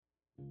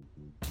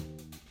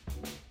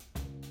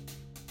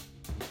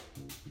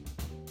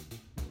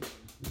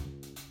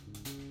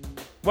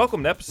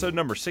Welcome to episode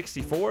number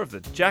 64 of the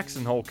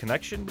Jackson Hole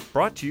Connection,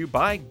 brought to you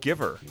by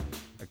Giver,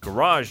 a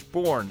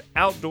garage-born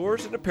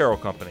outdoors and apparel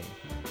company.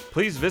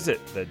 Please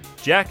visit the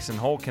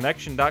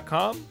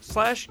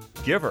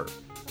jacksonholeconnection.com/giver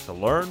to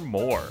learn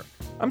more.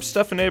 I'm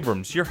Stephen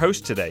Abrams, your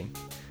host today.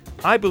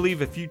 I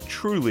believe if you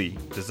truly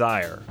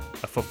desire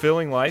a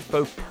fulfilling life,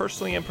 both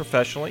personally and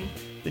professionally,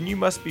 then you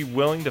must be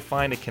willing to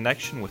find a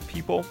connection with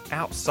people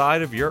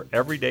outside of your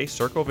everyday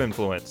circle of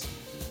influence,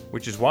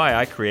 which is why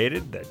I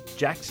created the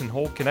Jackson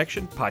Hole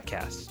Connection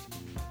podcast.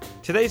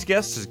 Today's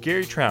guest is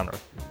Gary Trauner,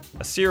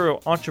 a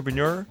serial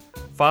entrepreneur,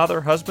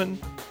 father,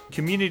 husband,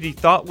 community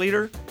thought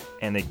leader,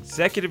 and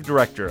executive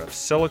director of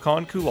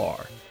Silicon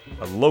Couloir,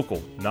 a local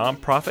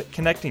nonprofit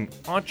connecting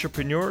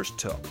entrepreneurs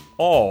to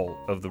all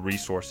of the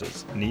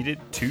resources needed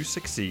to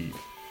succeed.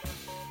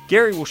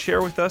 Gary will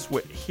share with us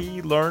what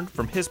he learned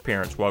from his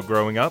parents while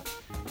growing up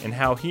and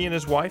how he and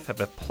his wife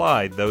have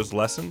applied those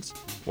lessons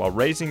while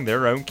raising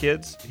their own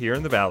kids here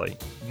in the Valley.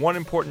 One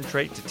important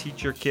trait to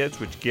teach your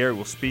kids, which Gary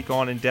will speak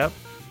on in depth,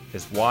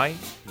 is why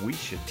we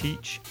should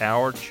teach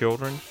our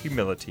children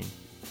humility.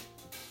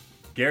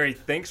 Gary,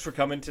 thanks for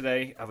coming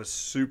today. I was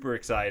super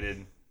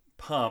excited,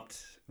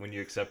 pumped when you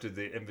accepted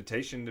the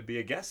invitation to be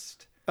a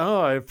guest.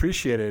 Oh, I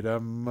appreciate it.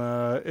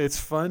 It's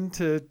fun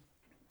to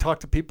talk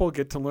to people,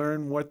 get to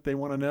learn what they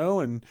want to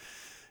know, and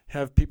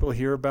have people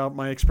hear about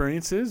my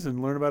experiences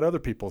and learn about other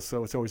people.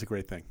 So it's always a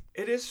great thing.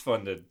 It is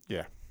fun to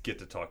get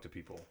to talk to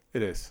people.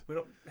 It is. We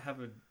don't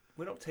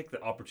take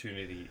the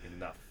opportunity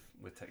enough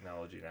with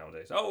technology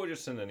nowadays. Oh, we'll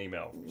just send an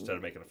email instead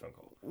of making a phone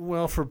call.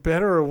 Well, for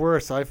better or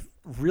worse, I've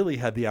really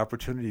had the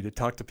opportunity to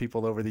talk to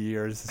people over the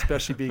years,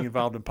 especially being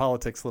involved in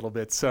politics a little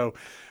bit. So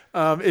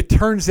it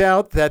turns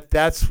out that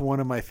that's one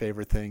of my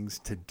favorite things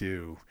to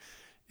do,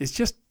 is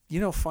just,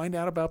 find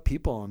out about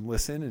people and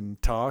listen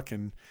and talk.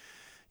 And,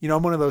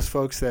 I'm one of those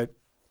folks that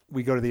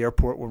we go to the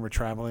airport when we're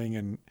traveling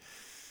and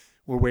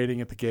we're waiting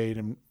at the gate,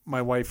 and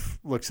my wife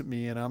looks at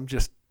me and I'm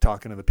just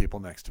talking to the people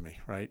next to me,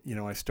 right?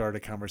 I start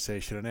a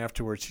conversation, and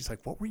afterwards she's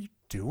like, "What were you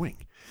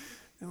doing?"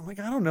 And I'm like,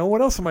 "I don't know.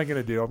 What else am I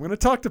going to do? I'm going to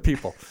talk to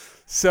people."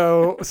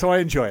 So I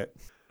enjoy it.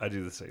 I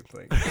do the same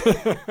thing.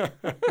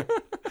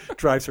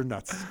 Drives her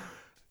nuts.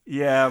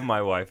 Yeah,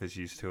 my wife is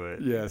used to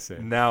it. Yeah,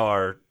 same. Now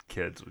our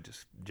kids would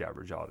just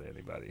jabber-jaw to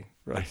anybody.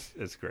 Right.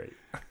 It's great.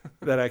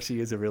 That actually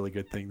is a really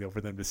good thing, though,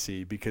 for them to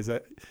see, because,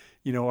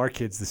 our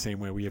kids the same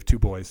way. We have two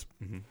boys,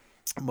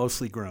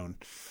 mostly grown.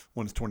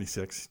 One's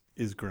 26,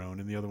 is grown,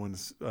 and the other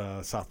one's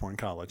sophomore in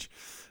college.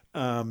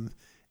 And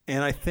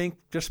I think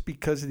just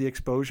because of the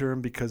exposure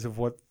and because of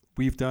what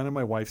we've done and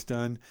my wife's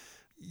done,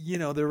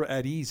 they're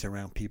at ease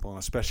around people, and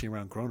especially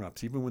around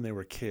grown-ups, even when they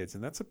were kids.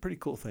 And that's a pretty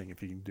cool thing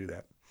if you can do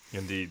that.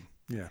 Indeed.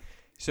 Yeah.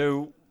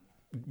 So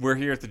we're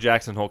here at the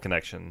Jackson Hole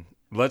Connection.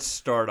 Let's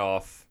start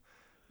off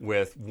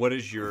with, what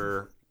is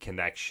your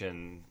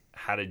connection?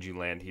 How did you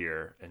land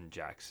here in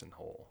Jackson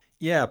Hole?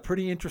 Yeah,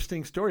 pretty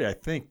interesting story, I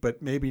think,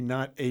 but maybe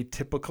not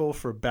atypical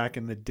for back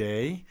in the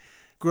day.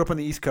 Grew up on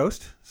the East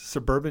Coast,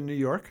 suburban New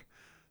York,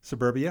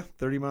 suburbia,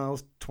 30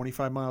 miles,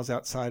 25 miles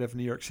outside of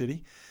New York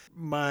City.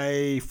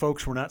 My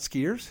folks were not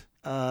skiers.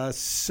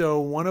 So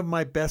one of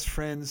my best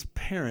friend's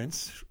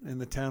parents in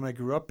the town I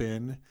grew up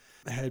in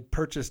had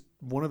purchased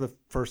one of the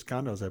first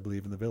condos, I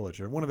believe, in the village,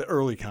 or one of the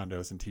early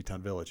condos in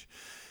Teton Village.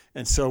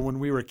 And so when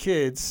we were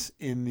kids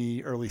in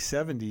the early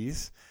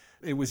 70s,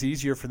 it was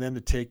easier for them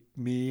to take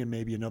me and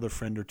maybe another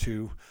friend or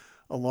two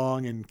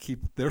along and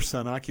keep their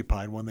son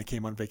occupied when they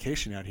came on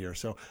vacation out here.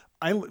 So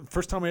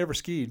first time I ever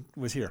skied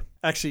was here.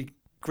 Actually,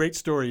 great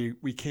story.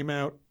 We came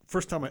out,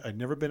 first time I'd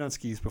never been on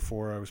skis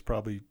before. I was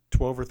probably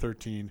 12 or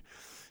 13.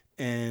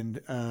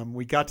 And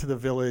we got to the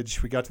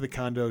village, we got to the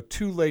condo,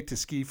 too late to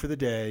ski for the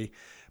day.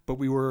 But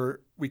we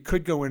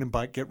could go in and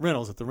get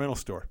rentals at the rental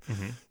store.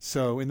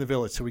 So in the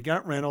village. So we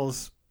got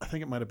rentals. I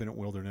think it might have been at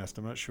Wilderness.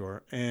 I'm not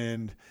sure.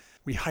 And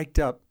we hiked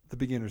up the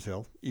Beginner's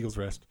Hill, Eagles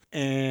Rest.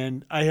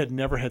 And I had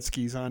never had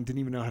skis on, didn't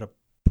even know how to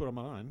put them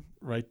on,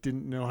 right?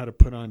 Didn't know how to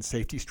put on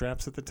safety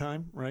straps at the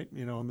time, right?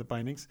 On the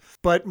bindings.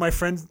 But my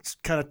friends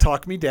kind of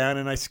talked me down,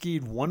 and I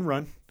skied one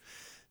run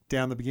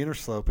down the beginner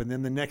slope. And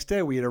then the next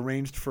day we had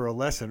arranged for a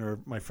lesson, or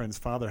my friend's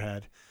father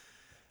had.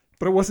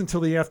 But it wasn't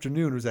until the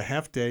afternoon. It was a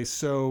half day.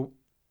 So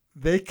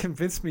they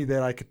convinced me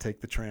that I could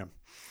take the tram.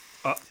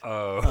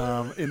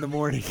 In the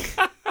morning.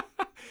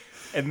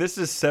 And this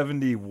is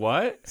 70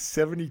 what?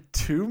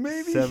 72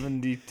 maybe?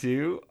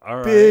 72. All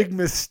right. Big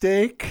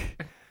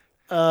mistake.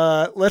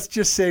 Let's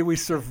just say we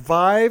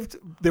survived.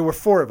 There were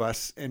four of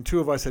us, and two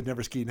of us had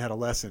never skied and had a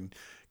lesson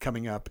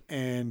coming up.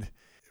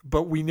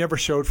 But we never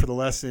showed for the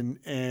lesson,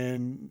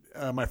 and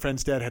my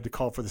friend's dad had to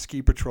call for the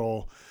ski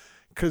patrol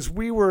because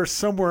we were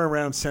somewhere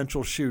around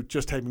Central Chute,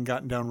 just hadn't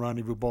gotten down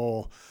Rendezvous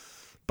Bowl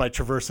by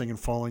traversing and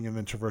falling and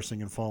then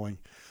traversing and falling,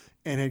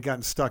 and had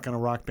gotten stuck on a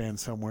rock band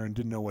somewhere and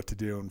didn't know what to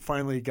do, and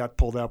finally got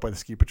pulled out by the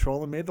ski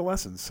patrol and made the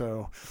lesson.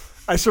 So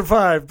I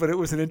survived, but it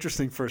was an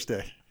interesting first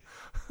day.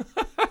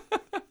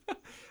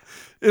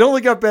 It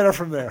only got better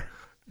from there.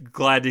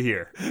 Glad to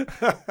hear.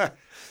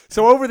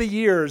 So over the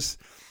years,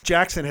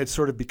 Jackson had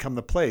sort of become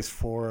the place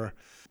for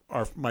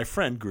my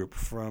friend group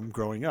from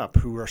growing up,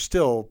 who are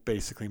still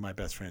basically my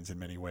best friends in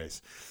many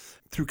ways,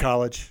 through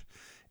college.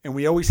 And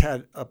we always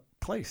had a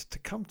place to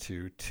come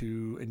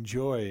to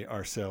enjoy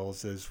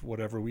ourselves as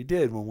whatever we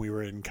did when we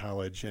were in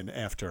college and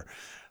after.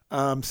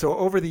 So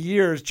over the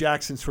years,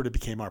 Jackson sort of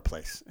became our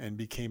place and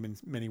became in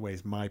many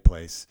ways my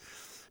place.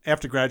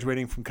 After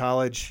graduating from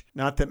college,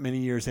 not that many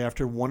years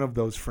after, one of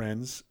those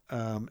friends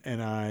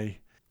and I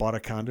bought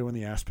a condo in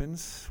the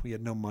Aspens. We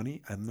had no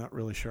money. I'm not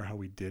really sure how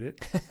we did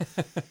it.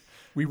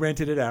 We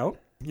rented it out,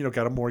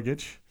 got a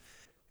mortgage.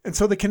 And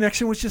so the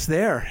connection was just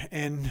there.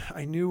 And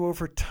I knew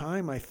over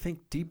time, I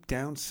think deep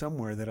down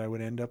somewhere, that I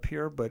would end up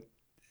here, but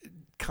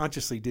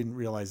consciously didn't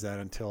realize that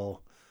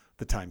until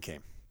the time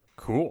came.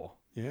 Cool.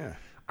 Yeah.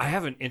 I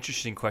have an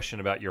interesting question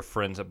about your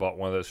friends that bought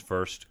one of those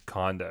first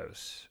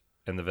condos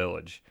in the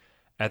village.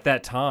 At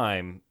that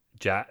time,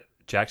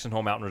 Jackson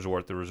Hole Mountain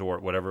Resort, the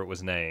resort, whatever it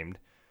was named,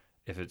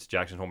 if it's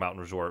Jackson Hole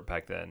Mountain Resort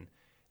back then,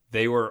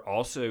 they were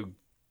also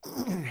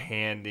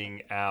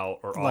handing out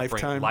or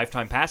offering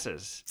lifetime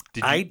passes.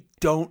 I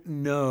don't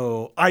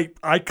know. I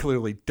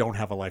clearly don't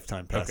have a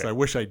lifetime pass. Okay. I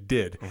wish I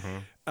did.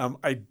 Mm-hmm.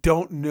 I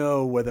don't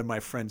know whether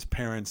my friend's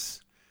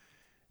parents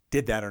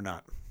did that or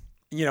not.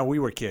 We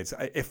were kids.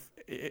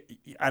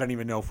 I don't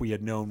even know if we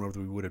had known whether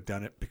we would have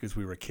done it because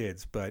we were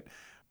kids, but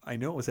I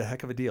know it was a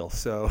heck of a deal.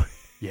 So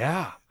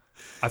yeah,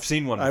 I've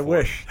seen one before. I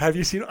wish. Have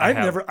you seen it?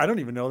 I don't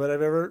even know that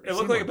I've ever It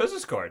looked like a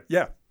business card.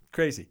 Yeah,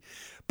 crazy.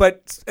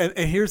 But and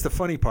here's the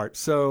funny part.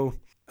 So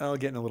I'll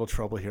get in a little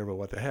trouble here, but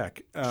what the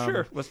heck?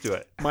 Sure, let's do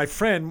it. My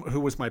friend, who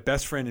was my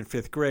best friend in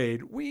 5th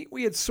grade,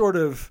 we had sort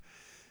of,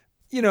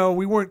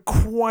 we weren't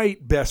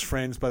quite best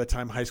friends by the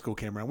time high school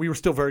came around. We were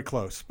still very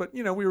close, but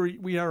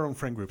we had our own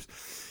friend groups.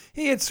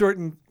 He had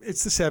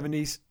it's the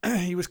 70s.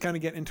 He was kind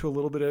of getting into a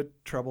little bit of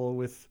trouble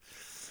with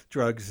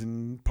drugs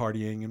and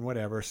partying and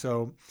whatever.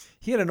 So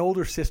he had an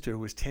older sister who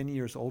was 10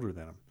 years older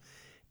than him.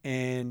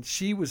 And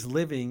she was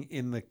living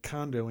in the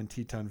condo in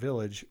Teton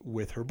Village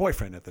with her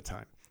boyfriend at the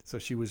time. So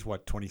she was,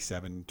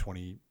 27,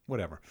 20,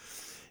 whatever.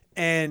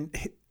 And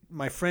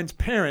my friend's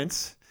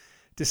parents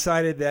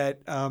decided that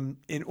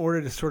in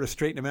order to sort of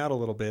straighten him out a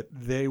little bit,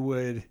 they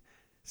would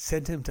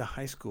send him to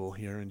high school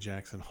here in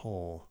Jackson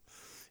Hole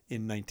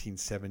in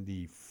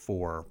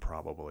 1974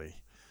 probably,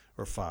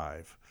 or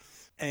 5.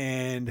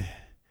 And,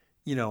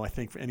 I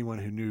think for anyone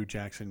who knew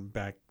Jackson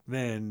back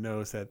then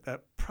knows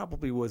that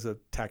probably was a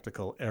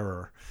tactical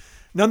error.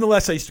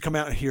 Nonetheless, I used to come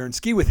out here and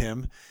ski with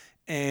him.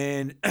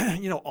 And,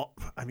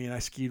 I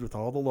skied with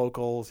all the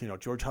locals,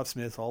 George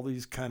Huff-Smith, all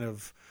these kind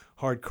of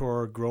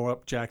hardcore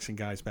grow-up Jackson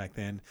guys back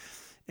then.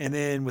 And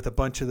then with a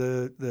bunch of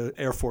the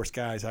Air Force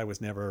guys, I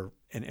was never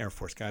an Air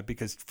Force guy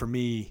because for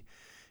me,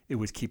 it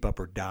was keep up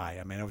or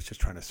die. I was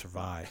just trying to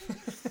survive.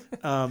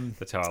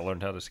 That's how I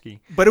learned how to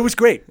ski. But it was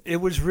great. It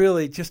was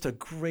really just a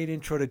great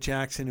intro to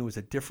Jackson. It was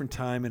a different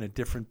time and a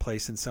different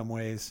place in some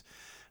ways.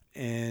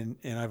 And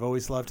I've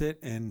always loved it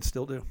and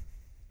still do.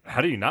 How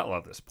do you not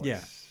love this place?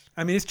 Yeah.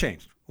 It's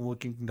changed. We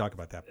can talk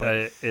about that.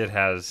 But it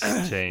has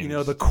changed.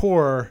 The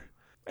core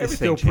is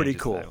still pretty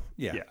cool. Though.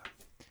 Yeah.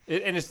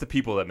 And it's the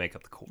people that make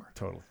up the core.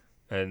 Totally.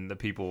 And the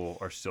people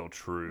are still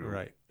true.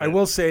 Right. I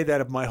will say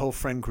that of my whole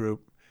friend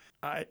group,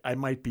 I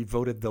might be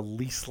voted the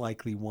least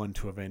likely one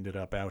to have ended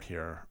up out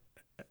here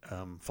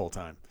full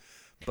time.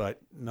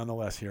 But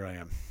nonetheless, here I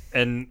am.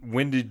 And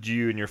when did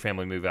you and your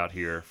family move out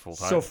here full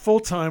time? So full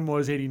time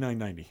was 89,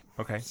 90.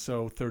 Okay.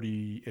 So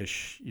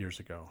 30-ish years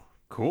ago.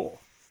 Cool.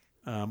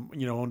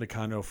 Owned a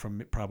condo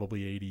from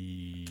probably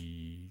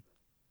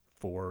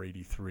 84,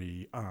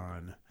 83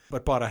 on.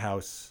 But bought a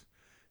house,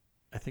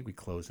 I think we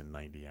closed in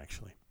 90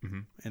 actually. Mm-hmm.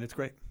 And it's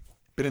great.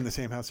 Been in the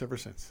same house ever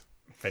since.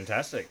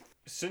 Fantastic.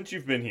 Since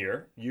you've been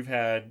here, you've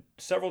had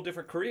several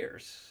different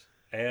careers.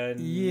 And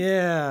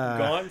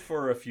gone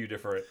for a few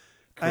different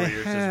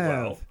careers as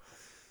well.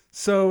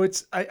 So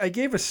I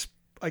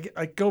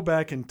go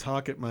back and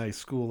talk at my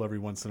school every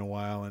once in a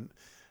while, and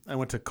I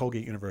went to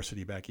Colgate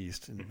University back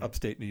east in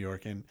upstate New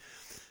York, and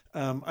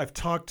I've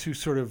talked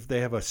to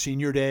they have a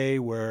senior day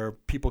where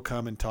people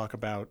come and talk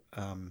about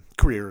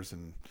careers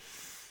and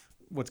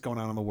what's going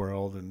on in the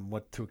world and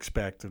what to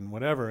expect and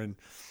whatever. And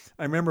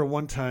I remember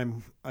one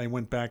time I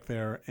went back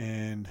there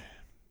and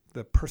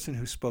the person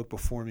who spoke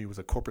before me was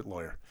a corporate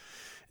lawyer,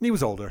 and he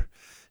was older.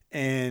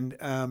 And,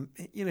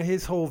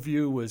 his whole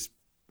view was,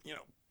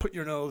 put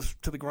your nose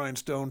to the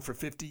grindstone for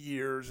 50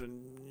 years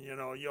and,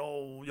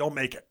 you'll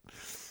make it,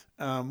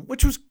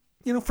 which was,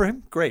 for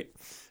him, great.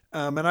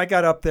 And I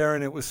got up there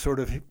and it was sort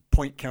of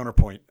point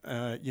counterpoint.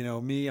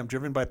 Me, I'm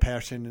driven by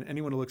passion, and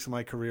anyone who looks at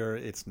my career,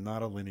 it's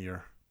not a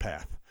linear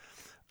path.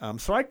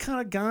 So I kind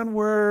of gone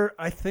where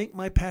I think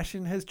my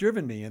passion has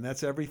driven me, and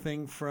that's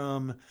everything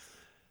from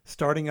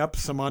starting up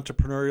some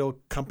entrepreneurial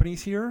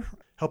companies here,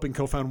 helping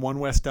co-found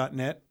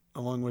OneWest.net,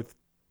 along with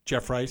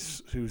Jeff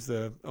Rice, who's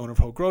the owner of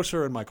Ho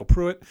Grocer, and Michael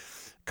Pruitt,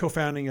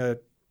 co-founding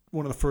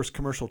one of the first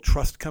commercial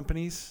trust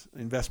companies,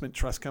 investment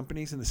trust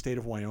companies in the state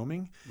of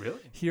Wyoming. Really?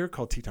 Here,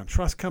 called Teton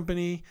Trust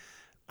Company.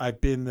 I've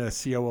been the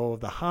COO of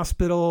the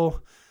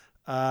hospital.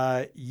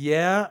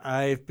 Yeah,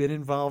 I've been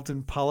involved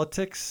in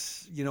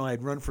politics.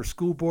 I'd run for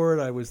school board.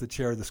 I was the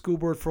chair of the school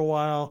board for a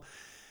while.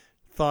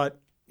 Thought,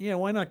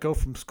 why not go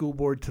from school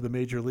board to the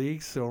major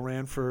leagues? So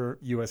ran for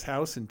U.S.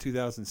 House in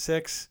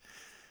 2006.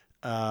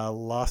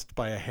 Lost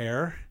by a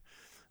hair.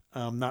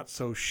 I'm not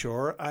so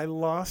sure I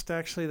lost,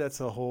 actually. That's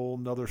a whole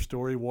nother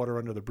story, water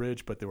under the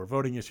bridge, but there were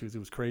voting issues. It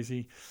was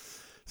crazy.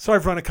 So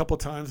I've run a couple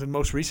of times and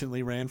most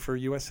recently ran for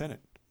U.S.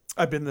 Senate.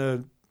 I've been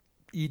the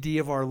ED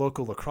of our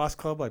local lacrosse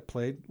club. I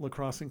played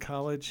lacrosse in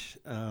college.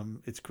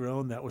 It's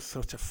grown. That was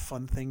such a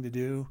fun thing to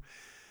do.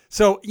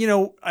 So,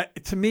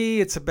 to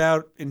me, it's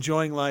about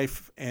enjoying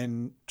life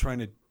and trying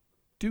to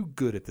do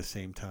good at the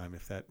same time,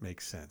 if that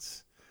makes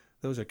sense.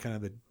 Those are kind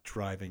of the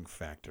driving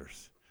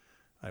factors,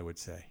 I would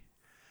say.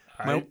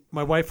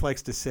 My wife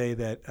likes to say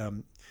that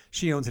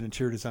she owns an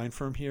interior design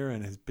firm here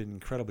and has been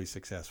incredibly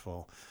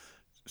successful,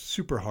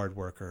 super hard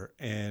worker,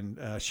 and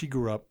she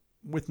grew up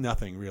with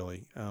nothing,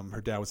 really. Her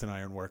dad was an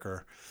iron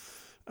worker,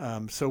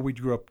 so we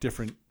grew up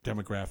different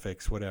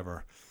demographics,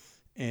 whatever.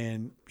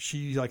 And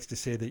she likes to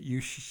say that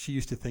she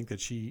used to think that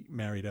she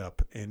married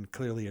up, and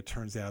clearly it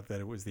turns out that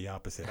it was the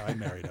opposite. I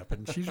married up,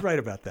 and she's right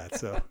about that.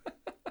 So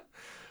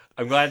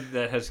I'm glad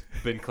that has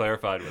been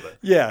clarified with it.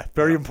 Yeah,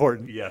 very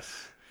important.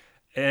 Yes.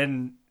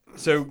 And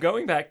so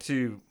going back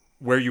to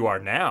where you are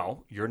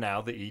now, you're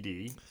now the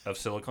ED of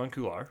Silicon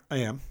Couloir. I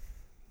am.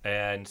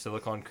 And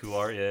Silicon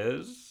Couloir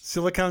is?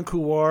 Silicon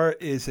Couloir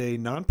is a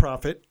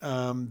nonprofit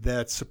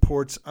that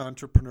supports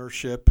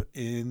entrepreneurship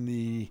in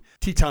the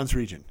Tetons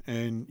region.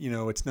 And,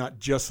 it's not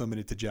just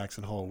limited to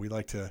Jackson Hole. We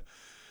like to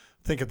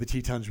think of the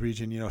Tetons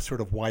region, sort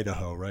of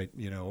Idaho, right?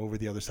 Over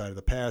the other side of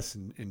the pass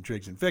in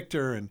Driggs and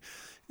Victor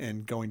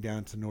and going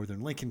down to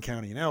northern Lincoln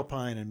County and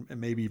Alpine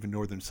and maybe even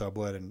northern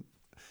Sublette and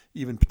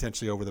even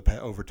potentially over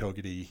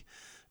Togadee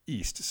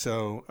east.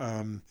 So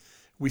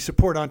we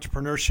support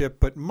entrepreneurship,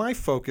 but my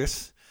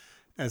focus,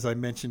 as I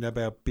mentioned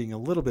about being a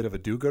little bit of a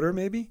do-gooder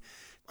maybe,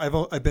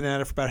 I've been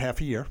at it for about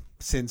half a year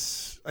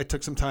since I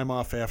took some time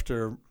off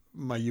after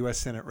my U.S.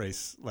 Senate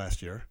race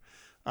last year.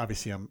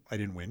 Obviously, I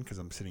didn't win because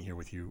I'm sitting here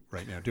with you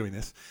right now doing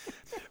this.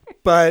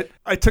 But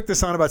I took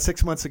this on about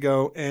 6 months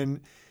ago,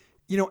 and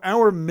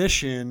our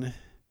mission,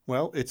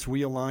 it's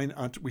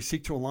we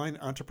seek to align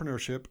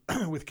entrepreneurship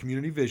with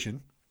community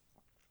vision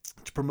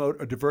to promote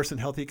a diverse and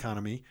healthy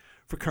economy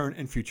for current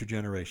and future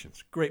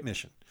generations. Great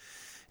mission.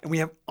 And we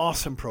have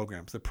awesome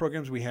programs. The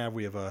programs we have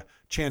a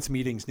Chance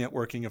Meetings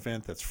networking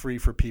event that's free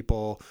for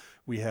people.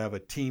 We have a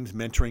Teams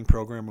mentoring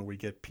program where we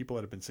get people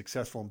that have been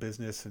successful in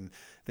business and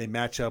they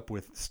match up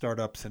with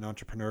startups and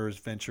entrepreneurs,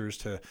 ventures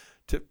to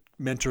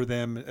mentor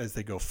them as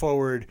they go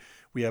forward.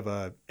 We have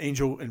a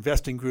angel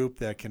investing group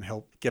that can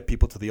help get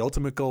people to the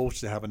ultimate goal, which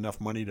is to have enough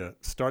money to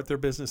start their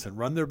business and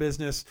run their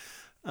business.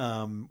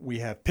 We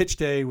have Pitch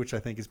Day, which I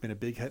think has been a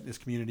big hit in this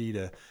community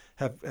to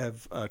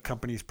have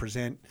companies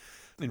present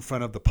in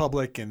front of the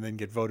public and then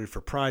get voted for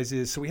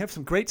prizes. So we have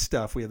some great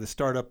stuff. We have the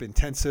Startup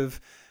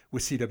Intensive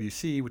with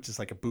CWC, which is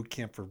like a boot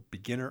camp for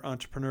beginner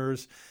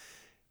entrepreneurs.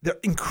 They're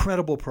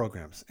incredible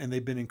programs, and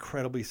they've been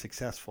incredibly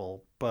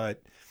successful,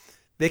 but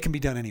they can be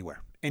done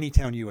anywhere, any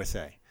town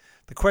USA.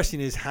 The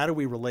question is, how do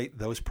we relate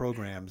those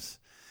programs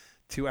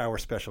to our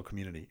special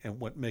community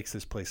and what makes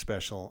this place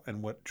special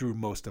and what drew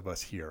most of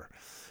us here?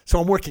 So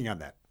I'm working on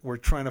that. We're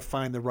trying to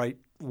find the right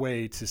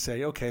way to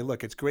say, okay,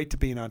 look, it's great to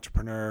be an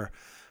entrepreneur,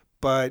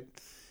 but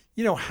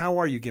how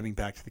are you giving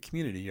back to the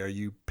community? Are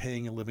you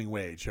paying a living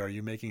wage? Are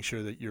you making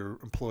sure that your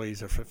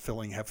employees have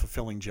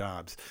fulfilling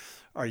jobs?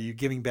 Are you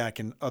giving back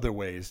in other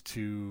ways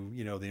to,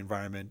 the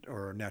environment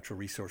or natural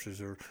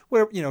resources or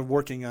whatever,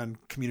 working on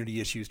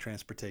community issues,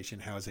 transportation,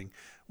 housing,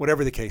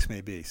 whatever the case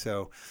may be.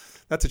 So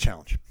that's a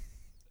challenge.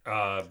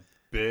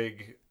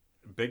 Big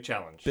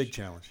challenge. Big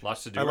challenge.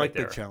 Lots to do I like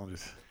there. big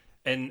challenges.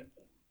 And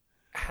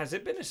has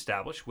it been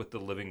established what the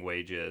living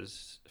wage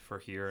is for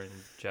here in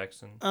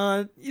Jackson?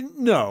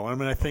 No. I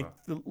mean, I think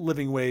the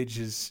living wage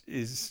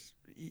is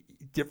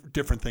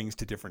different things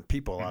to different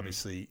people,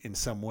 obviously, in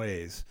some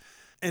ways.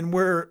 And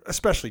we're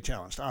especially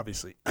challenged,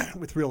 obviously,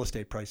 with real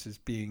estate prices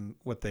being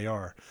what they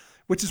are,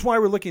 which is why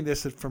we're looking at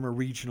this from a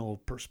regional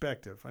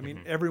perspective. I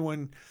mean,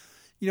 everyone,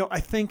 I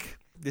think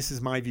this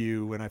is my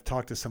view, and I've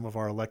talked to some of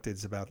our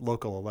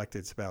local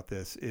electeds about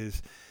this,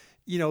 is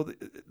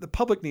the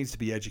public needs to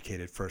be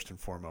educated first and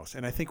foremost.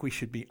 And I think we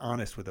should be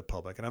honest with the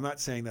public. And I'm not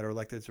saying that our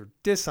electeds are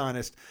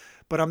dishonest,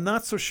 but I'm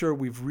not so sure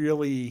we've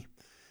really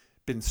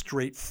been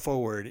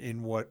straightforward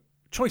in what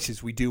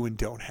choices we do and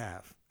don't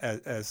have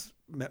as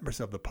members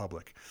of the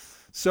public.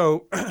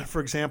 So,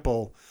 for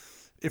example,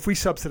 if we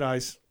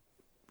subsidize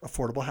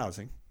affordable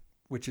housing,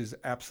 which is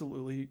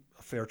absolutely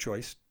a fair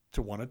choice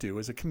to want to do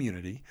as a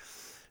community,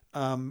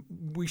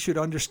 we should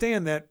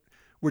understand that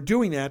we're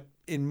doing that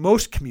in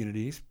most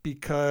communities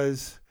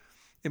because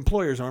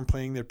employers aren't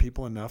paying their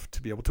people enough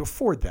to be able to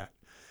afford that.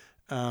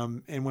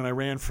 And when I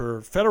ran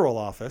for federal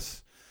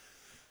office,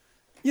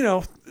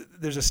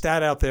 there's a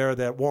stat out there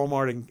that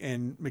Walmart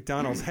and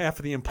McDonald's, half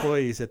of the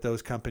employees at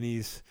those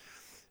companies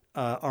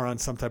are on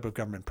some type of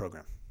government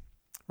program,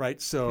 right?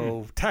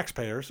 So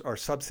taxpayers are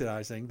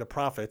subsidizing the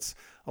profits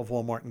of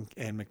Walmart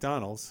and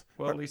McDonald's.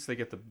 Well, at least they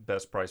get the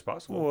best price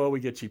possible. Well, we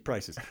get cheap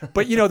prices.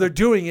 But, they're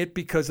doing it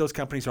because those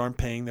companies aren't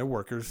paying their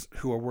workers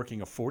who are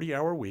working a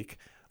 40-hour week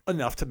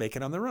enough to make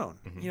it on their own.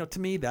 To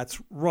me,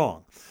 that's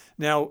wrong.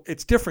 Now,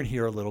 it's different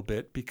here a little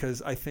bit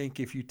because I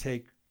think if you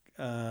take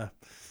a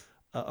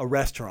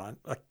restaurant,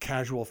 a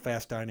casual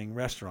fast dining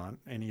restaurant,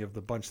 any of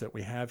the bunch that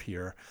we have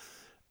here,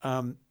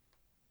 housing,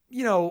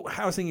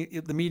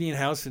 the median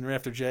house in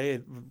Rafter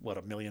J,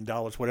 $1 million,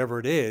 whatever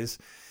it is,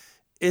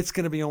 it's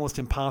going to be almost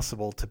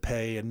impossible to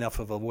pay enough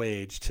of a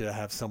wage to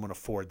have someone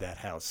afford that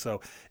house.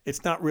 So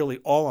it's not really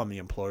all on the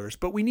employers,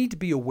 but we need to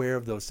be aware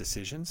of those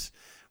decisions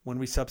when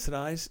we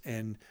subsidize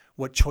and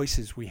what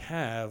choices we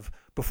have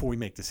before we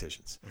make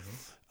decisions.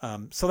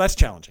 So that's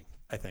challenging,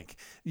 I think.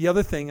 The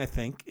other thing I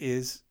think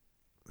is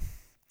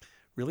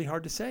really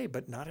hard to say,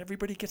 but not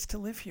everybody gets to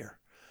live here,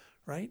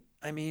 right?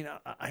 I mean,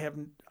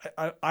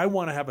 I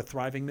want to have a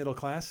thriving middle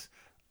class.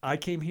 I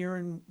came here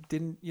and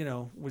didn't,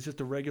 was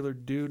just a regular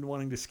dude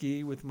wanting to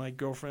ski with my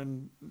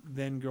girlfriend,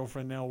 then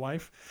girlfriend, now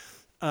wife.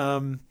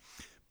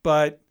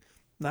 But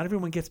not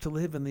everyone gets to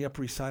live in the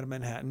Upper East Side of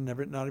Manhattan.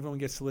 Not everyone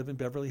gets to live in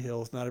Beverly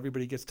Hills. Not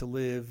everybody gets to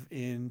live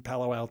in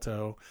Palo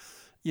Alto.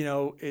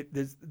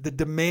 The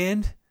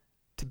demand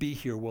to be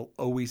here will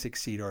always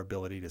exceed our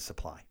ability to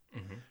supply.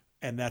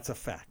 And that's a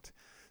fact.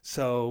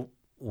 So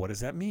what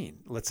does that mean?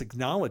 Let's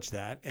acknowledge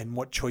that, and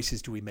what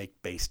choices do we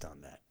make based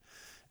on that?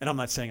 And I'm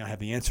not saying I have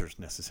the answers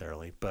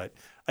necessarily, but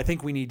I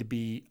think we need to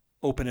be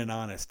open and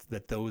honest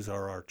that those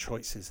are our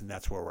choices and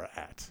that's where we're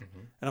at.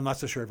 And I'm not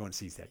so sure everyone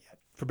sees that yet,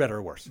 for better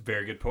or worse.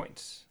 Very good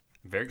points.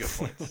 Very good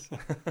points.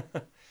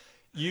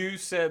 You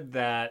said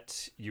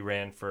that you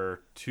ran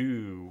for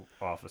 2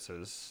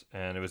 offices,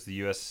 and it was the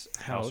U.S.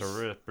 House of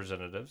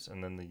Representatives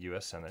and then the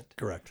U.S. Senate.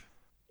 Correct.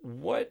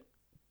 What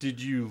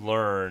did you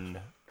learn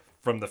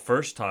from the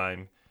first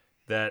time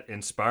that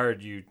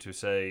inspired you to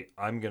say,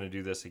 I'm going to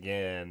do this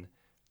again,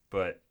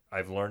 but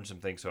I've learned some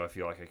things, so I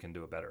feel like I can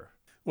do it better?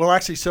 Well,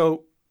 actually,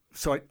 so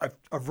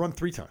I've run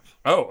 3 times.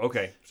 Oh,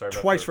 okay. Sorry about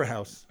that. Twice for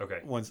House. Okay.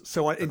 Once.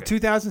 So in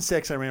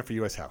 2006, I ran for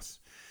U.S. House.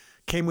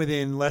 Came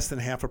within less than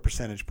half a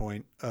percentage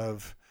point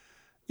of,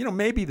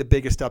 maybe the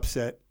biggest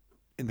upset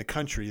in the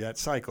country that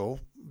cycle,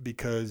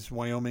 because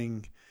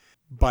Wyoming,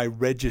 by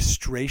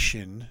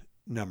registration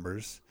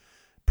numbers,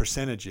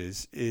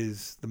 percentages,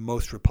 is the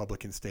most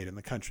Republican state in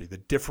the country. The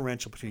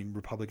differential between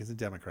Republicans and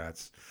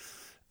Democrats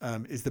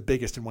is the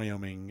biggest in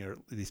Wyoming, or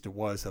at least it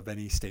was, of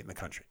any state in the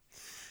country.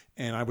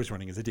 And I was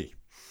running as a D.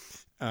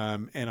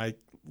 And I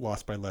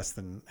lost by less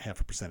than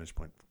half a percentage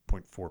point,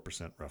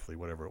 0.4% roughly,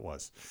 whatever it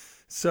was.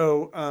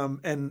 So,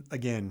 and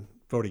again,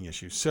 voting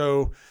issues.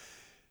 So,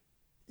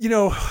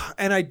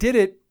 and I did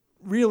it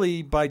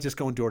really by just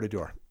going door to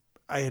door.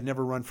 I had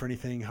never run for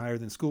anything higher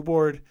than school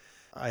board.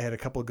 I had a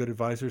couple of good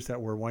advisors that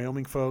were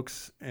Wyoming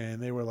folks,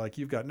 and they were like,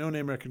 you've got no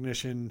name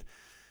recognition.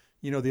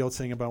 The old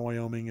saying about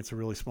Wyoming, it's a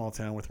really small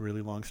town with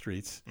really long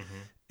streets.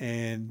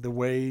 And the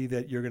way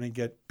that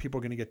people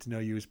are going to get to know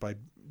you is by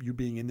you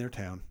being in their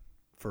town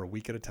for a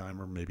week at a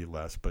time, or maybe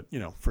less, but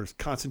for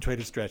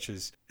concentrated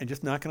stretches, and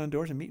just knocking on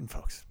doors and meeting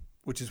folks,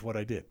 which is what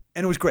I did.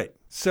 And it was great.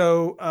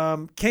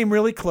 So came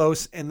really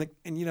close. And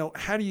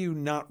how do you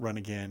not run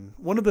again?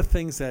 One of the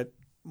things that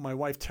my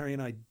wife Terry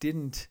and I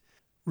didn't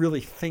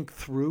really think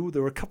through,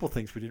 there were a couple of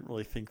things we didn't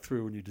really think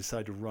through when you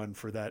decide to run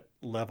for that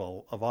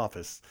level of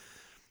office.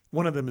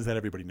 One of them is that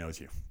everybody knows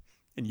you,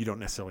 and you don't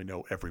necessarily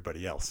know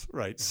everybody else,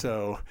 right?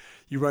 So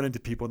you run into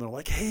people and they're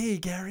like, hey,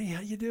 Gary,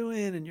 how you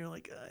doing? And you're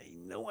like, I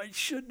know I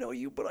should know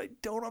you, but I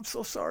don't. I'm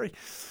so sorry.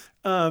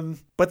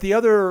 But the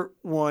other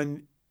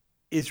one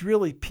is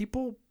really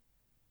people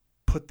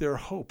put their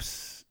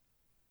hopes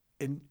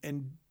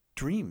and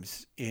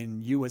dreams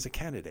in you as a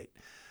candidate.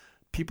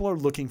 People are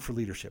looking for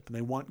leadership, and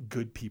they want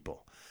good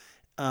people.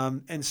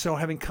 And so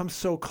having come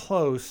so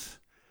close,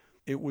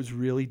 it was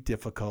really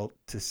difficult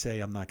to say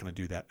I'm not going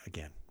to do that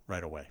again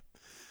right away.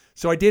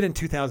 So I did in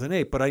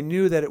 2008, but I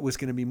knew that it was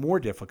going to be more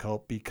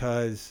difficult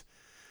because,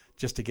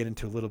 just to get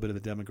into a little bit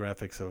of the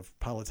demographics of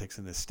politics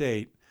in this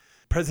state,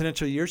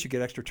 presidential years, you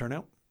get extra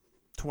turnout,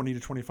 20 to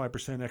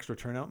 25% extra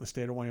turnout in the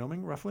state of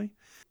Wyoming, roughly.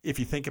 If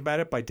you think about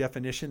it, by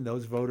definition,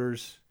 those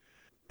voters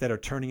that are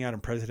turning out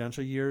in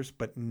presidential years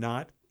but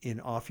not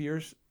in off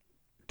years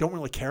don't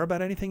really care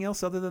about anything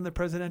else other than the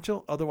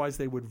presidential. Otherwise,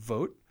 they would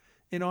vote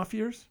in off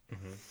years.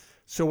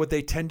 So what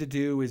they tend to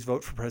do is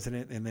vote for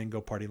president and then go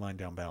party line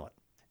down ballot.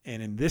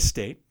 And in this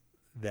state,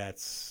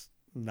 that's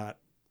not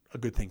a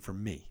good thing for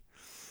me.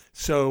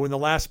 So in the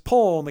last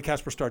poll in the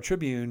Casper Star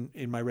Tribune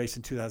in my race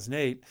in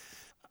 2008,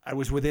 I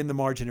was within the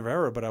margin of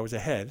error, but I was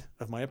ahead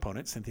of my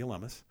opponent, Cynthia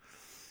Lummis,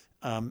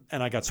 and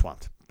I got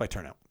swamped by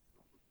turnout.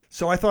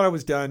 So I thought I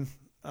was done.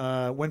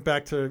 Went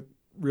back to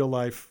real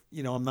life.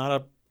 I'm not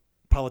a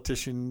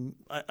politician.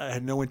 I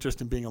had no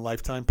interest in being a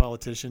lifetime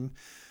politician,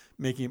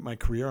 making it my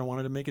career. I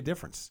wanted to make a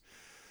difference.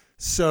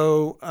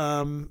 So,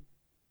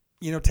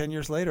 10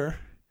 years later,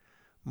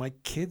 my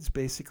kids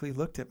basically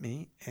looked at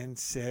me and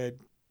said,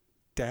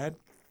 Dad,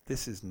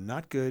 this is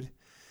not good.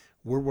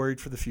 We're worried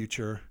for the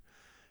future.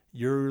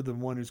 You're the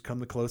one who's come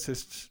the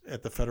closest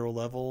at the federal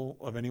level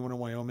of anyone in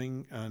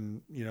Wyoming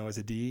on, as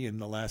a D in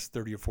the last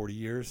 30 or 40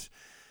 years.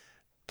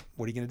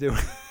 What are you going to do?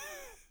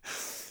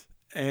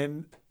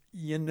 And,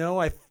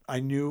 I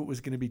knew it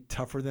was going to be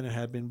tougher than it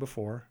had been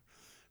before.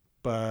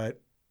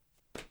 But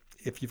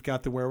if you've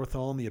got the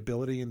wherewithal and the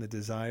ability and the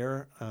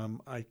desire,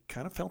 I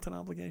kind of felt an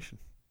obligation.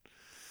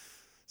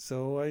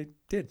 So I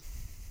did.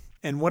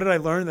 And what did I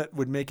learn that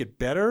would make it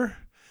better?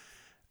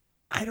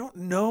 I don't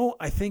know.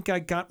 I think I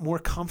got more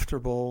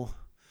comfortable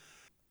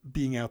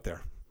being out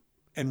there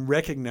and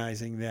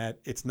recognizing that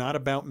it's not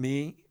about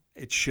me.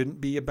 It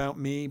shouldn't be about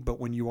me. But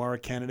when you are a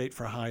candidate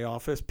for high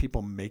office,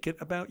 people make it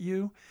about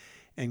you.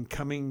 And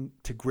coming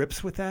to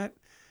grips with that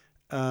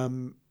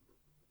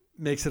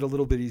makes it a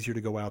little bit easier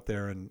to go out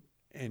there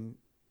and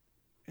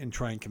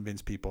try and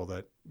convince people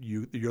that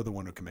you're the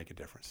one who can make a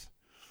difference.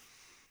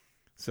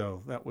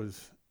 So that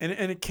was, and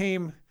it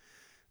came.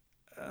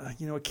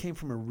 It came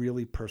from a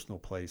really personal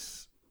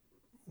place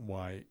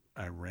why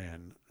I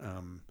ran.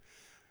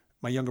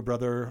 My younger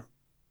brother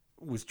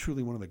was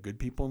truly one of the good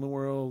people in the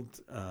world,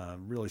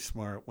 really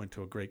smart, went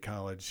to a great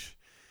college,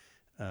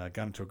 got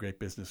into a great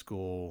business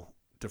school,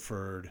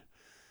 deferred,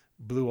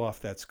 blew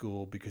off that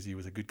school because he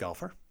was a good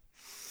golfer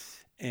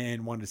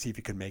and wanted to see if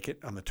he could make it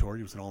on the tour.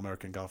 He was an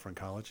All-American golfer in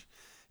college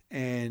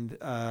and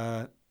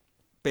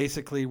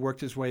basically worked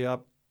his way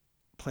up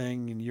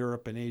playing in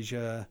Europe and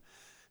Asia.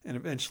 And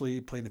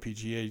eventually played in the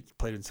PGA,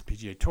 played in some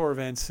PGA Tour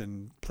events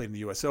and played in the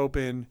U.S.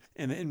 Open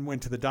and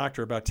went to the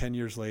doctor about 10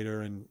 years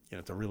later. And,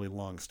 it's a really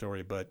long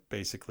story, but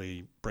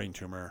basically brain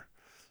tumor,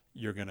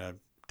 you're going to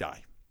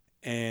die.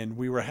 And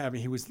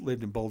he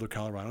lived in Boulder,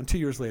 Colorado. And 2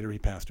 years later, he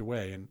passed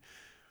away. And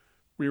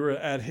we were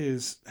at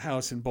his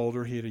house in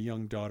Boulder. He had a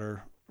young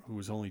daughter who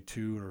was only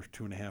 2 or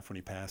 2.5 when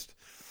he passed,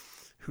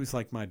 who's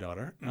like my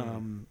daughter.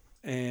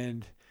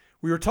 And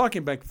we were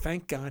talking about,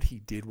 thank God he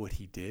did what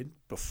he did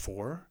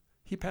before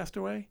he passed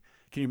away.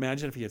 Can you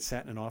imagine if he had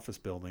sat in an office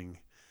building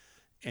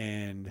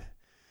and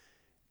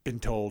been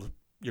told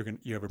you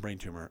have a brain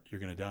tumor, you're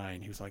going to die?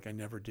 And he was like, I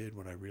never did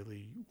what I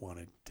really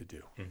wanted to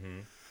do. Mm-hmm.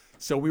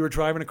 So we were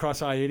driving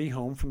across I-80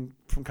 home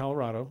from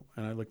Colorado,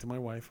 and I looked at my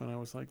wife and I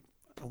was like,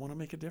 I want to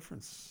make a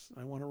difference.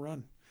 I want to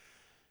run.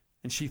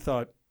 And she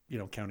thought,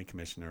 county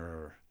commissioner.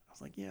 Or I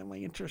was like, yeah, my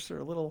interests are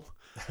a little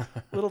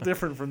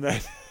different from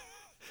that.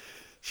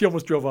 She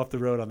almost drove off the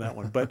road on that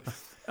one, but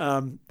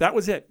that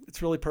was it.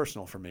 It's really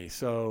personal for me.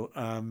 So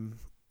I want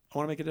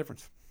to make a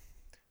difference.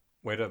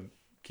 Way to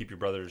keep your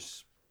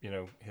brother's,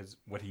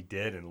 what he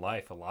did in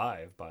life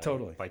alive by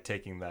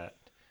taking that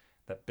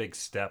big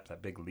step,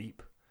 that big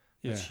leap.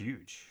 It's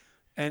huge.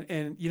 And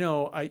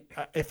I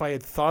if I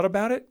had thought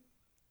about it,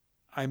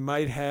 I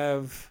might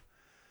have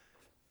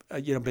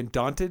been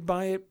daunted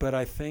by it. But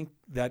I think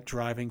that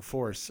driving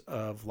force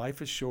of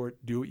life is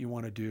short, do what you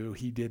want to do.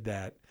 He did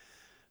that.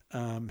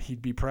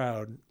 He'd be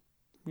proud,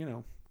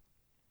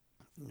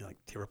 like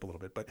tear up a little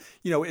bit, but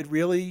it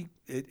really,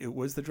 it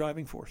was the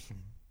driving force.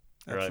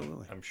 Absolutely.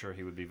 Right. I'm sure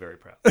he would be very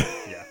proud.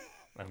 Yeah,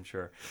 I'm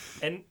sure.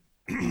 And,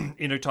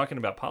 talking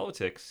about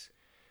politics,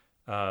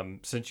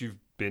 since you've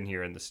been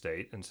here in the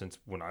state and since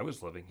when I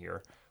was living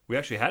here, we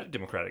actually had a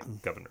Democratic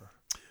governor.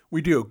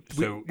 We do.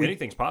 So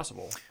anything's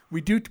possible. We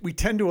do. We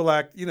tend to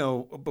elect,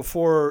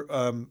 before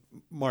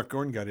Mark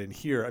Gordon got in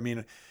here,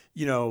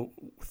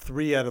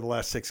 3 out of the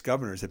last 6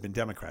 governors have been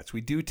Democrats.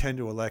 We do tend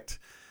to elect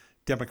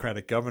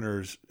Democratic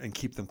governors and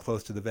keep them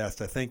close to the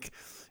vest. I think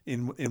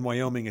in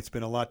Wyoming, it's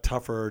been a lot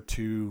tougher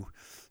to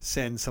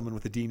send someone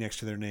with a D next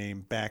to their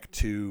name back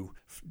to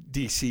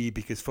D.C.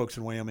 because folks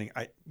in Wyoming,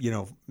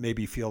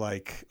 maybe feel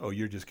like, oh,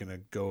 you're just going to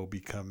go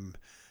become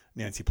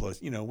Nancy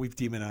Pelosi. We've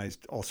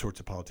demonized all sorts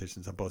of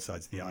politicians on both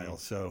sides of the aisle.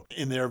 So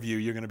in their view,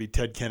 you're going to be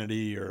Ted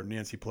Kennedy or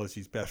Nancy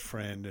Pelosi's best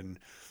friend, and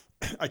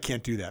I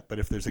can't do that. But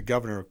if there's a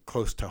governor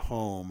close to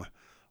home,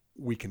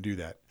 we can do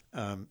that.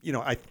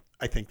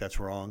 I think that's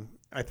wrong.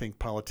 I think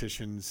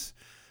politicians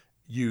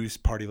use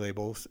party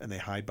labels and they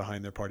hide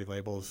behind their party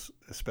labels,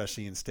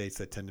 especially in states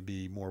that tend to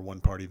be more one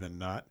party than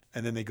not.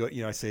 And then they go,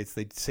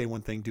 they say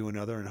one thing, do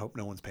another, and hope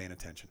no one's paying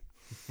attention.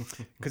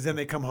 Because then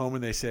they come home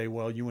and they say,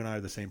 well, you and I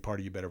are the same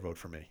party. You better vote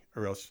for me,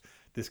 or else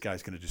this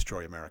guy's going to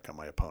destroy America,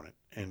 my opponent.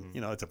 And,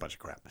 it's a bunch of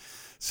crap.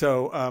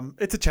 So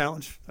it's a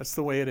challenge. That's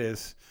the way it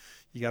is.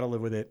 You got to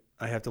live with it.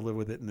 I have to live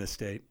with it in this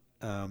state.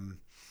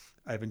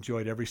 I've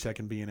enjoyed every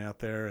second being out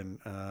there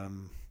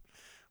and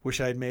wish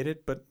I had made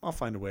it, but I'll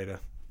find a way to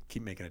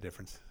keep making a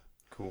difference.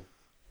 Cool.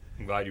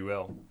 I'm glad you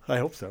will. I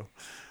hope so.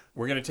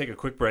 We're going to take a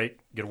quick break,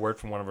 get a word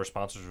from one of our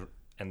sponsors,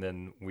 and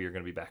then we are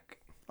going to be back.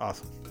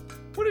 Awesome.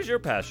 What is your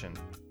passion?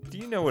 Do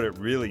you know what it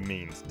really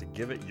means to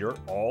give it your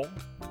all?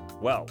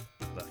 Well,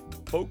 the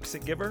folks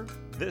at Giver,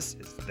 this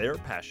is their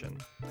passion.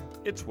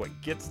 It's what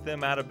gets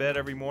them out of bed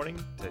every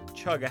morning to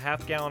chug a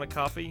half gallon of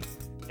coffee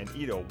and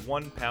eat a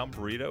 1-pound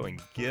burrito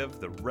and give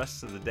the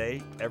rest of the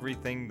day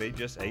everything they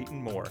just ate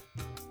and more.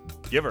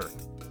 Giver,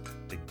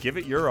 to give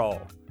it your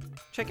all.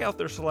 Check out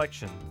their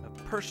selection of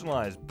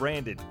personalized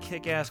branded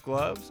kick-ass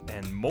gloves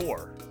and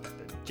more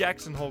at the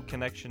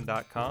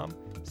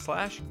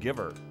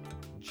jacksonholeconnection.com/giver,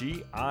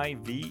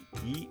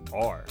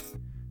 GIVER.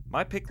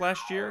 My pick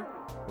last year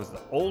was the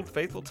Old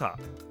Faithful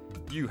Top.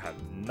 You have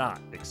not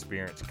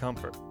experienced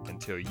comfort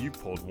until you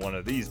pulled one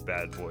of these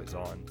bad boys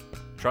on.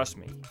 Trust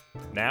me.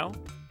 Now,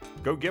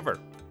 go Giver.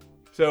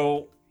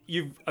 So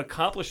you've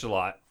accomplished a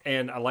lot,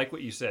 and I like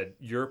what you said.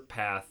 Your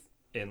path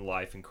in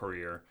life and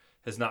career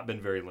has not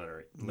been very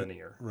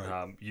linear.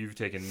 Right. You've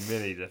taken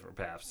many different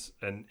paths,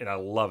 and I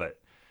love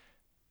it.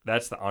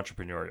 That's the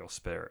entrepreneurial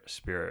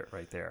spirit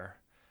right there.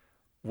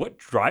 What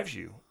drives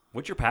you?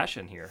 What's your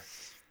passion here?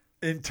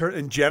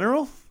 In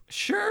general?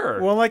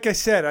 Sure. Well, like I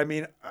said, I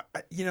mean,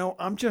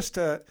 I'm just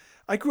I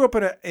grew up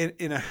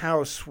in a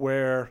house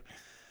where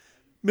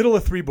middle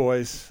of three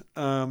boys,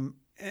 and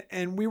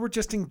we were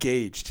just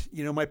engaged.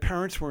 My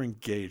parents were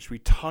engaged. We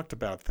talked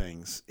about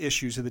things,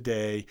 issues of the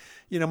day.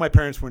 My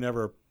parents were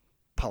never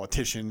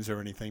politicians or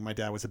anything. My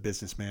dad was a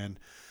businessman.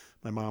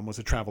 My mom was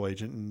a travel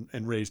agent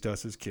and raised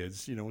us as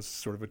kids. It was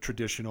sort of a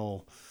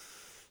traditional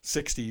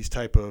 60s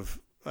type of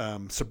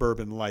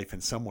suburban life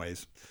in some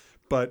ways.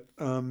 But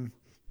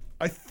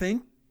I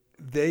think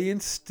they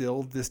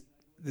instilled this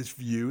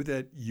view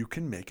that you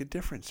can make a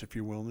difference if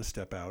you're willing to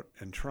step out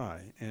and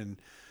try. And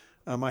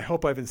I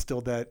hope I've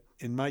instilled that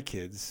in my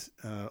kids,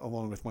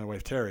 along with my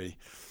wife, Terry,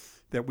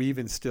 that we've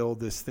instilled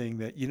this thing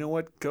that,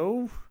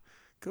 go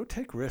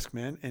take risk,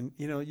 man. And,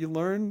 you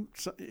learn,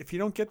 if you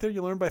don't get there,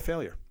 you learn by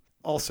failure.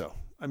 Also,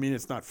 I mean,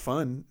 it's not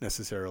fun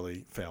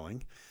necessarily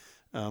failing.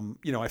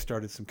 I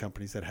started some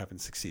companies that haven't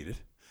succeeded.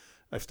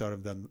 I've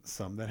started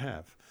some that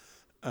have.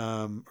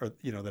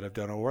 That I've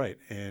done all right.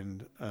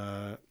 And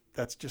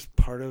that's just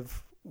part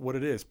of what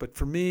it is. But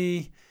for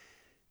me,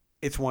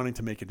 it's wanting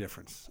to make a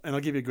difference. And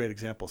I'll give you a great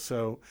example.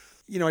 So,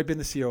 I'd been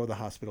the CEO of the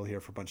hospital here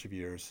for a bunch of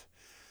years.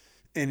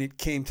 And it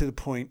came to the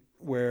point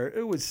where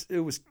it was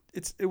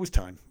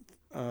time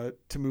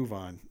to move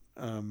on.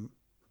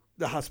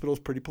 The hospital is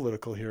pretty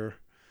political here.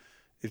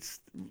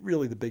 It's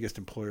really the biggest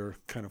employer,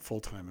 kind of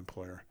full-time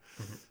employer.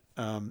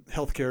 Mm-hmm.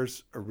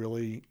 Healthcare's a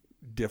really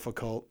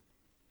difficult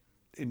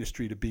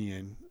industry to be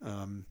in.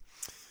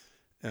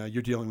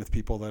 You're dealing with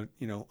people that,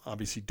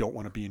 obviously don't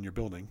want to be in your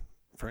building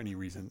for any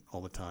reason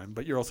all the time,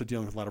 but you're also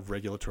dealing with a lot of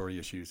regulatory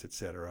issues, et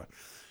cetera.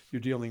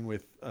 You're dealing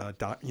with,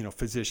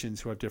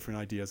 physicians who have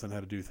different ideas on how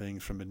to do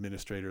things, from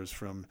administrators,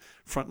 from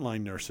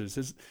frontline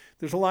nurses.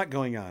 There's a lot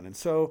going on. And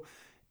so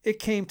it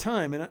came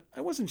time, and I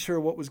wasn't sure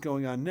what was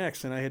going on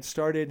next. And I had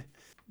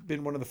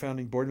been one of the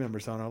founding board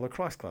members on our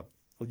lacrosse club,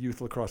 a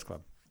youth lacrosse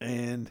club.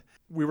 And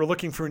we were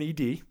looking for an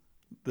ED,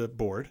 the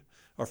board.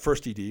 Our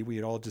first ED, we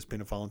had all just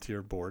been a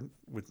volunteer board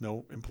with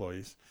no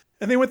employees.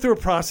 And they went through a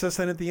process,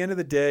 and at the end of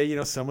the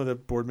day, some of the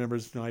board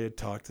members and I had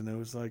talked, and it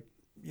was like,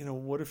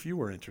 what if you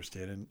were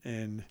interested?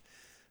 And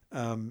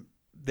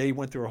they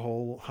went through a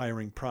whole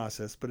hiring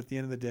process, but at the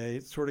end of the day,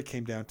 it sort of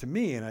came down to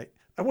me, and I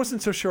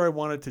wasn't so sure I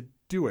wanted to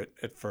do it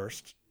at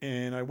first.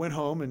 And I went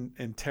home,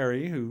 and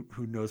Terry, who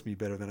knows me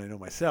better than I know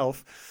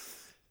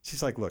myself,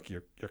 she's like, look,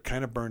 you're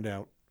kind of burned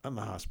out on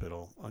the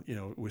hospital.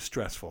 It was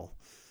stressful.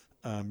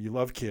 You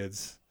love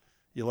kids.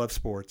 You love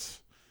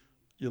sports.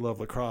 You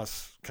love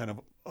lacrosse, kind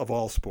of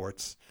all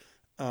sports.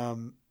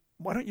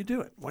 Why don't you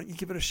do it? Why don't you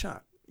give it a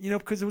shot?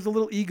 Because there was a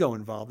little ego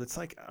involved. It's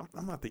like,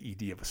 I'm not the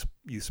ED of a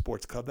youth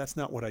sports club. That's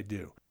not what I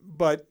do.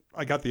 But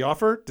I got the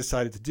offer,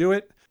 decided to do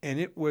it, and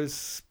it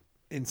was,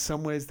 in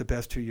some ways, the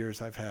best 2 years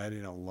I've had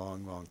in a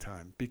long, long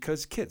time.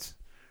 Because kids,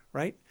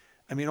 right?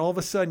 I mean, all of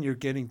a sudden, you're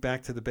getting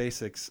back to the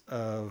basics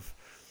of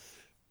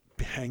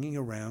hanging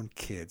around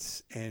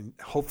kids and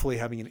hopefully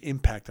having an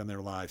impact on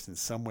their lives in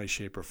some way,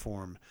 shape, or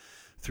form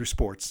through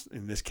sports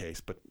in this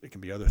case, but it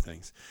can be other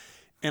things.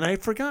 And I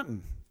had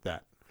forgotten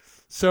that.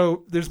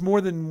 So there's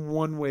more than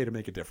one way to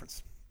make a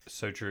difference.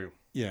 So true.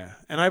 Yeah.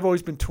 And I've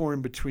always been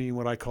torn between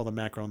what I call the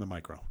macro and the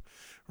micro,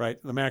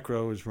 right? The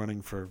macro is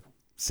running for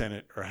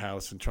Senate or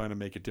House and trying to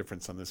make a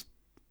difference on this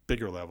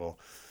bigger level.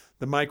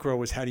 The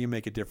micro is how do you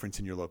make a difference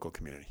in your local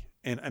community?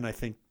 And I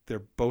think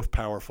they're both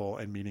powerful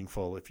and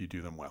meaningful if you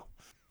do them well.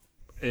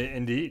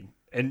 Indeed.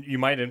 And you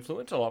might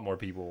influence a lot more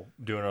people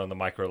doing it on the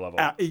micro level.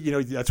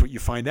 That's what you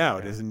find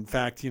out is, in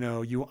fact,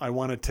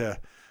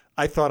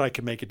 I thought I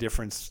could make a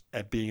difference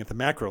at being at the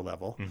macro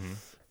level.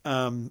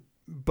 Mm-hmm.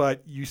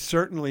 But you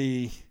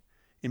certainly,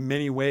 in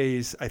many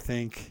ways, I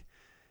think,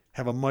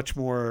 have a much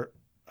more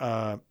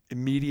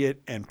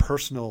immediate and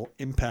personal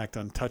impact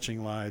on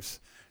touching lives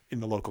in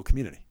the local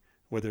community,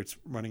 whether it's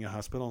running a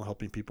hospital and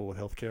helping people with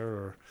healthcare,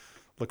 or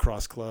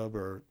lacrosse club,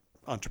 or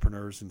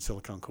entrepreneurs in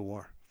Silicon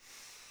Couloir.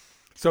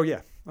 So,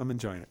 yeah, I'm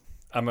enjoying it.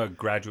 I'm a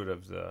graduate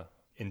of the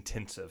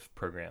intensive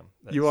program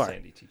that you are.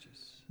 Sandy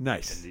teaches.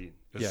 Nice. Indeed.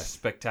 It was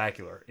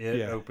spectacular.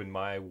 It opened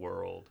my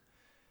world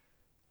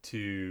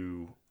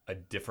to a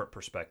different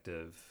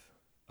perspective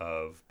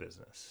of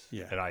business.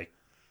 Yeah. And I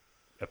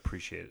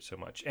appreciate it so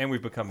much. And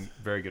we've become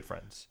very good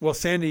friends. Well,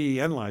 Sandy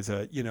and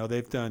Liza,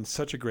 they've done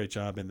such a great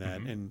job in that.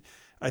 Mm-hmm. And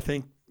I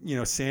think,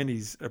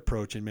 Sandy's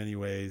approach in many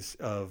ways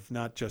of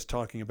not just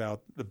talking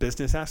about the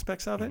business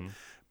aspects of it, mm-hmm.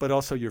 but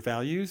also your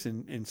values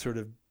and sort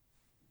of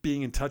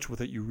being in touch with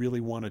what you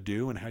really want to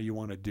do and how you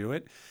want to do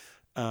it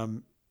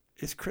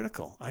is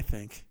critical, I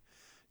think.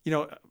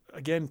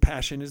 Again,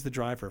 passion is the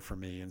driver for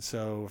me. And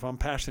so if I'm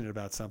passionate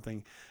about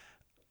something,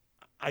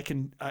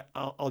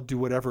 I'll do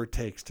whatever it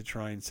takes to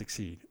try and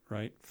succeed,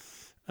 right?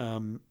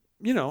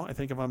 I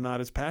think if I'm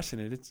not as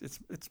passionate,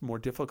 it's more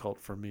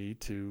difficult for me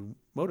to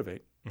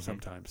motivate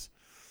sometimes.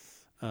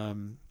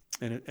 And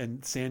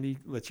Sandy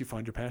lets you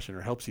find your passion,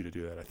 or helps you to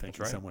do that, I think,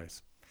 in some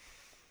ways.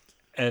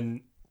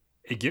 And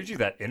it gives you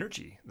that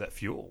energy, that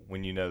fuel,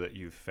 when you know that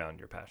you've found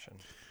your passion.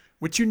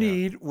 Which you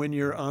need when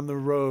you're on the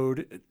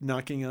road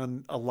knocking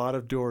on a lot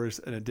of doors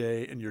in a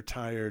day and you're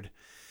tired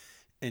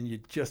and you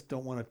just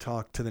don't want to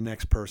talk to the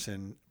next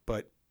person,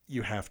 but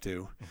you have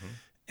to.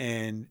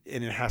 And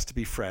it has to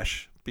be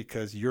fresh,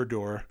 because your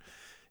door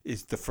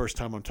is the first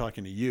time I'm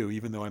talking to you,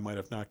 even though I might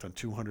have knocked on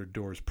 200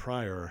 doors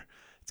prior.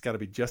 It's got to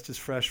be just as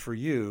fresh for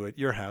you at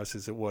your house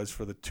as it was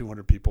for the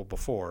 200 people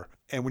before.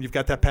 And when you've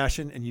got that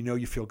passion and you know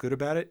you feel good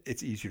about it,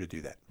 it's easier to do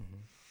that,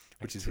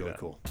 which is really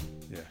cool.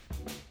 Yeah.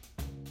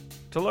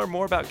 To learn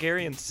more about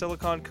Gary and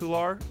Silicon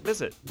Coular,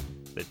 visit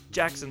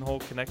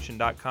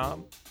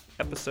thejacksonholeconnection.com,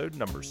 episode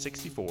number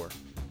 64.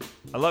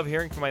 I love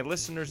hearing from my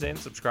listeners and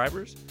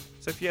subscribers,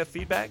 so if you have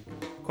feedback,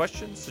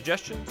 questions,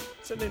 suggestions,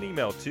 send an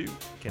email to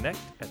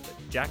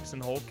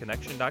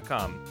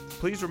connect@thejacksonholeconnection.com.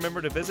 Please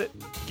remember to visit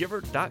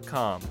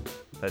giver.com.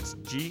 That's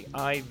GIVER.com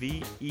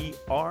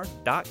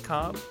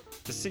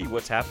to see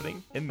what's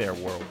happening in their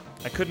world.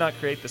 I could not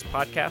create this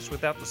podcast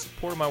without the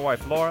support of my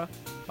wife, Laura,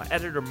 my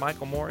editor,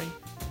 Michael Morey,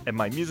 and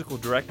my musical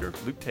director,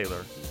 Luke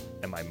Taylor,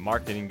 and my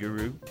marketing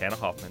guru, Tana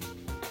Hoffman.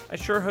 I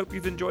sure hope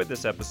you've enjoyed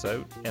this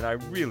episode, and I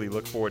really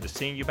look forward to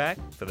seeing you back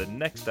for the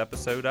next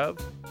episode of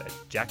The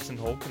Jackson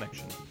Hole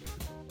Connection.